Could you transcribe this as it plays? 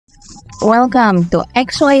Welcome to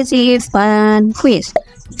XYZ Fun Quiz.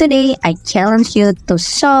 Today I challenge you to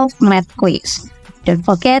solve math quiz. Don't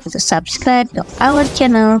forget to subscribe to our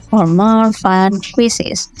channel for more fun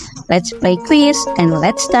quizzes. Let's play quiz and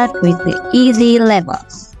let's start with the easy level.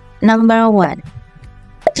 Number 1.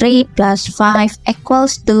 3 plus 5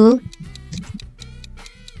 equals to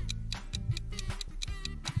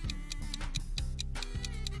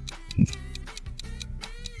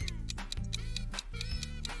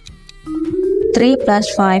 3 plus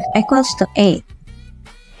 5 equals to 8.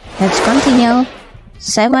 Let's continue.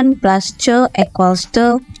 7 plus 2 equals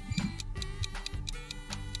to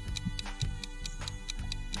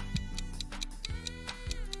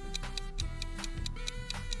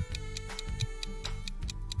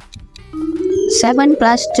 7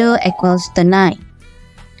 plus 2 equals to 9.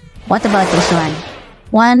 What about this one?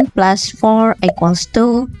 1 plus 4 equals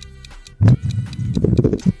to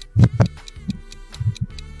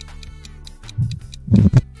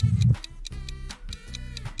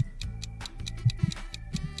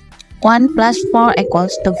 1 plus 4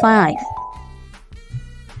 equals to 5.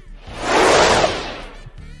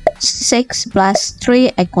 6 plus 3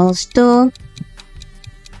 equals to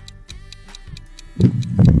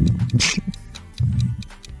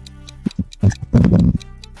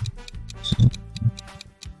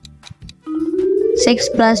 6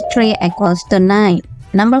 plus 3 equals to 9.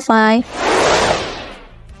 Number 5.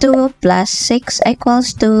 2 plus 6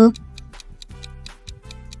 equals to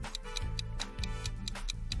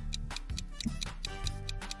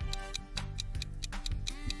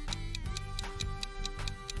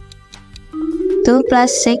 2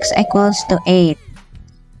 plus 6 equals to 8.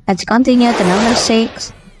 Let's continue to number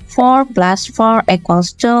 6. 4 plus 4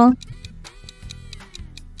 equals to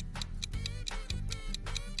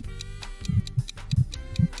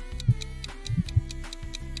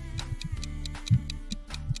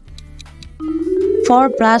 4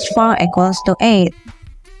 plus 4 equals to 8.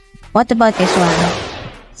 What about this one?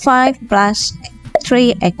 5 plus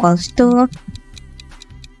 3 equals to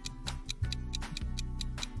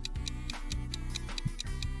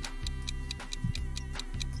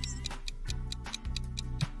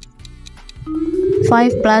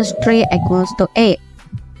 5 plus 3 equals to 8.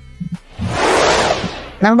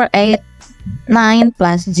 Number 8. 9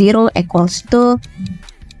 plus 0 equals to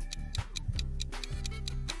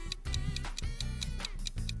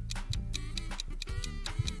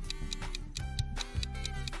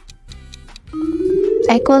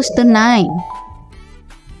 9.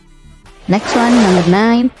 Next one, number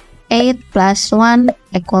 9. 8 plus 1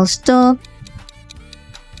 equals to 9.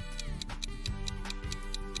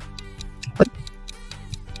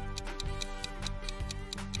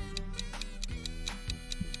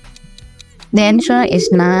 The answer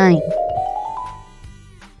is 9.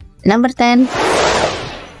 Number 10.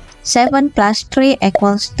 7 plus 3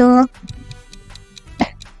 equals to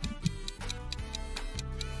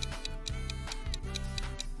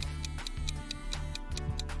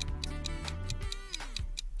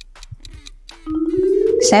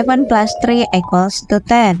 7 plus 3 equals to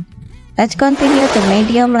 10. Let's continue to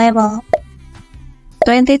medium level.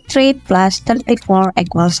 23 plus 34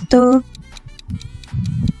 equals to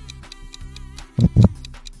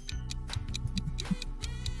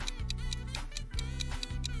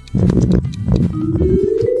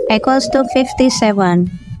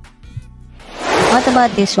 57. What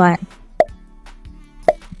about this one?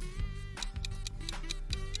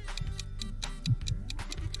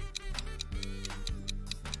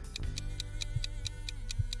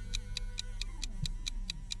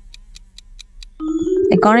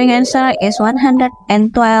 The correct answer is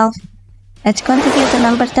 112. Let's continue to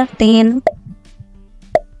number 13.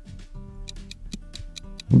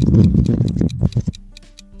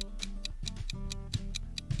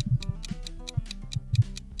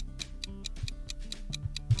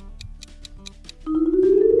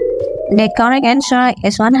 The correct answer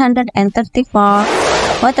is 134.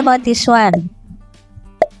 What about this one?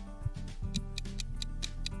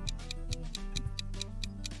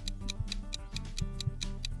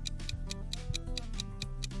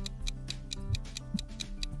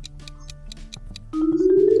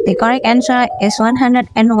 The correct answer is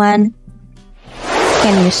 101.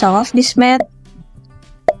 Can you solve this math?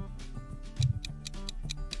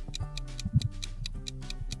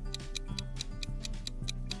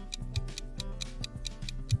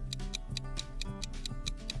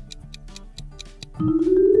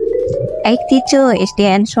 $82 is the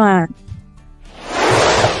answer.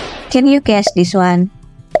 Can you guess this one?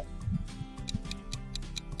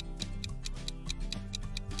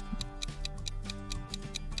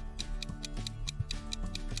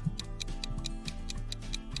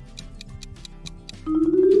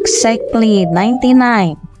 Exactly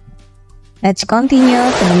 99. Let's continue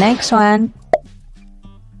to the next one.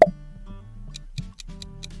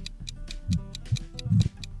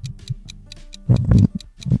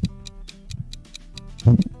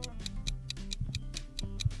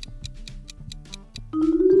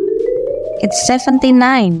 It's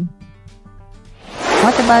 79.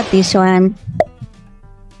 What about this one?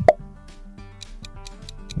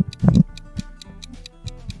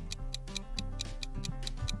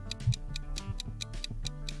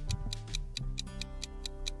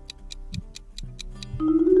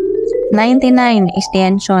 "99" is the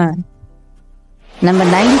answer. Number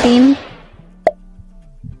 19.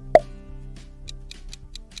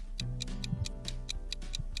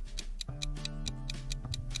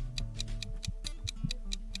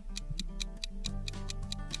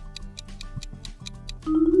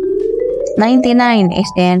 "99"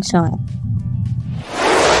 is the answer.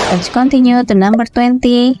 Let's continue to number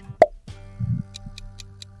 20.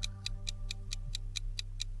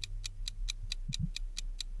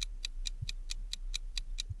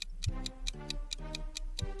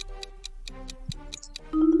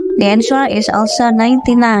 The answer is also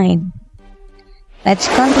 99. Let's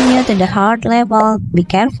continue to the hard level. Be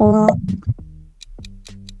careful.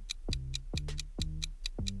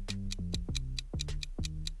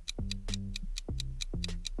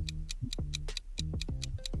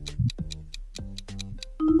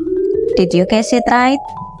 Did you guess it right?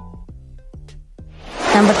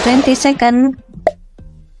 Number 22nd.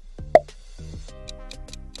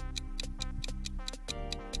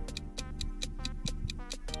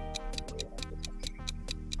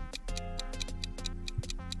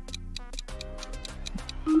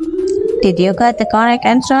 Did you get the correct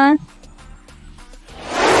answer?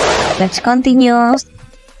 Let's continue.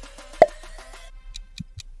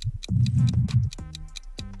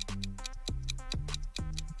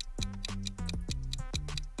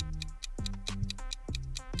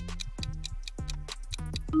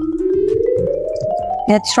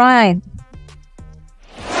 That's right.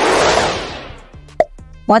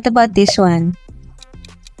 What about this one?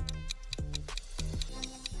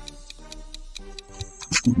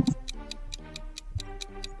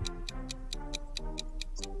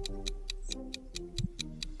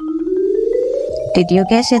 Did you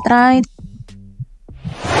guess it right?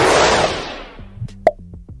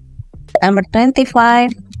 Number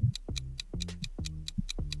 25.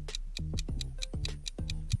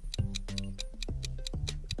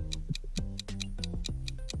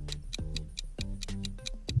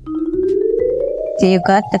 Do you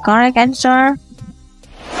got the correct answer?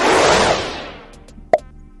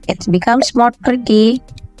 It becomes more tricky.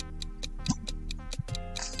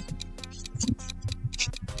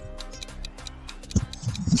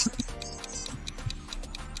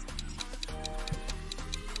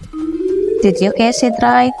 Did you guess it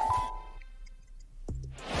right?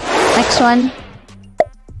 Next one.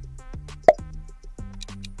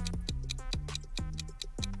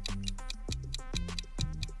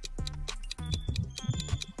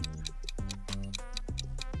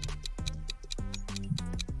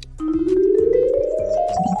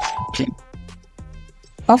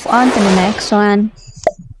 Move on to the next one.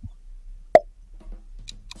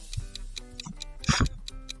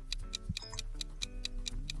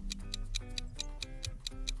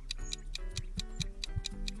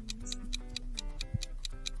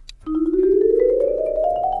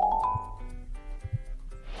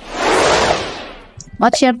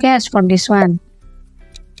 What's your guess for this one?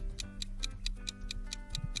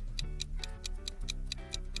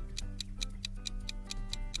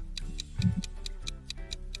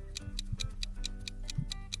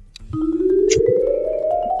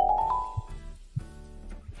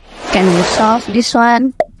 Can you solve this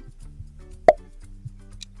one?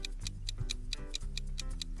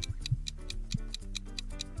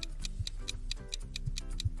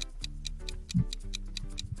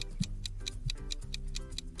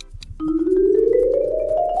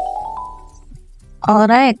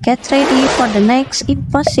 Alright, get ready for the next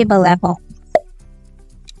impossible level.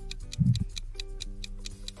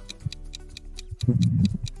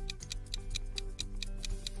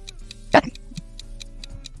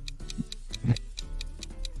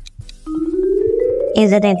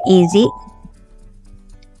 Isn't it easy?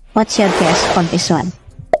 What's your guess for this one?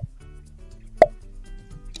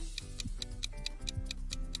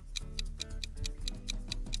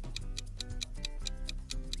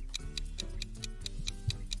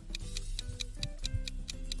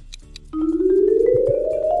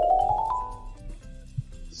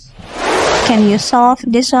 Can you solve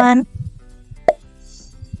this one?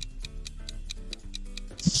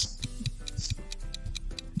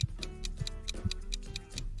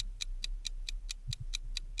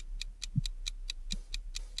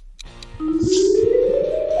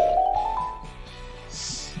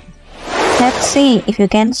 see if you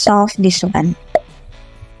can solve this one.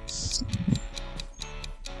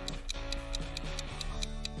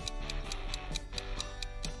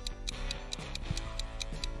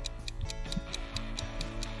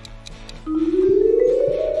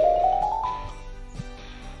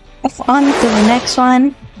 Move on to the next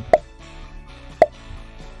one.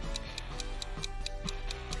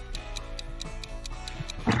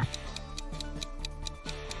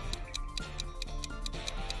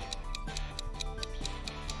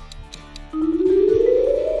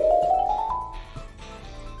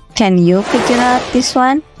 Can you figure out this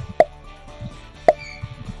one?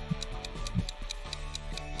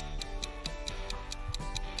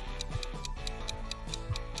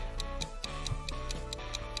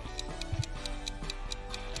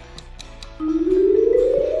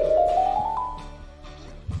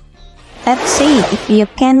 Let's see if you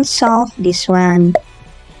can solve this one.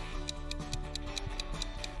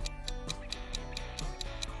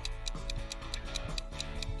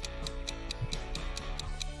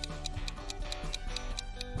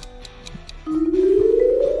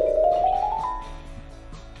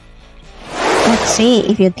 Let's see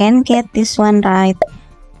if you can get this one right.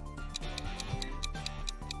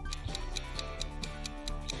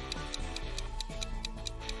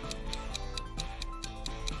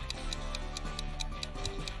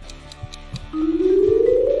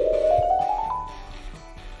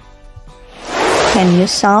 Can you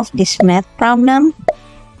solve this math problem?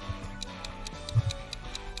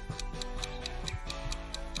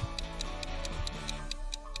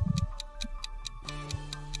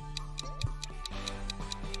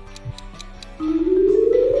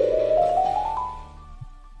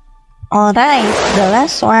 Alright, the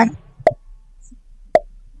last one.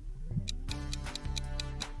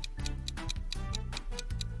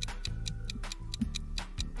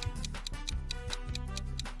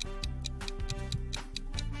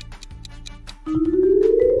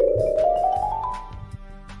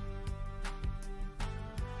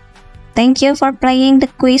 Thank you for playing the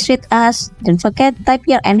quiz with us. Don't forget to type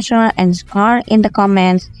your answer and score in the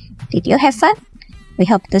comments. Did you have fun? We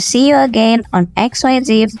hope to see you again on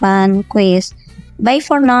XYZ Fun Quiz. Bye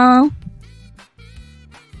for now.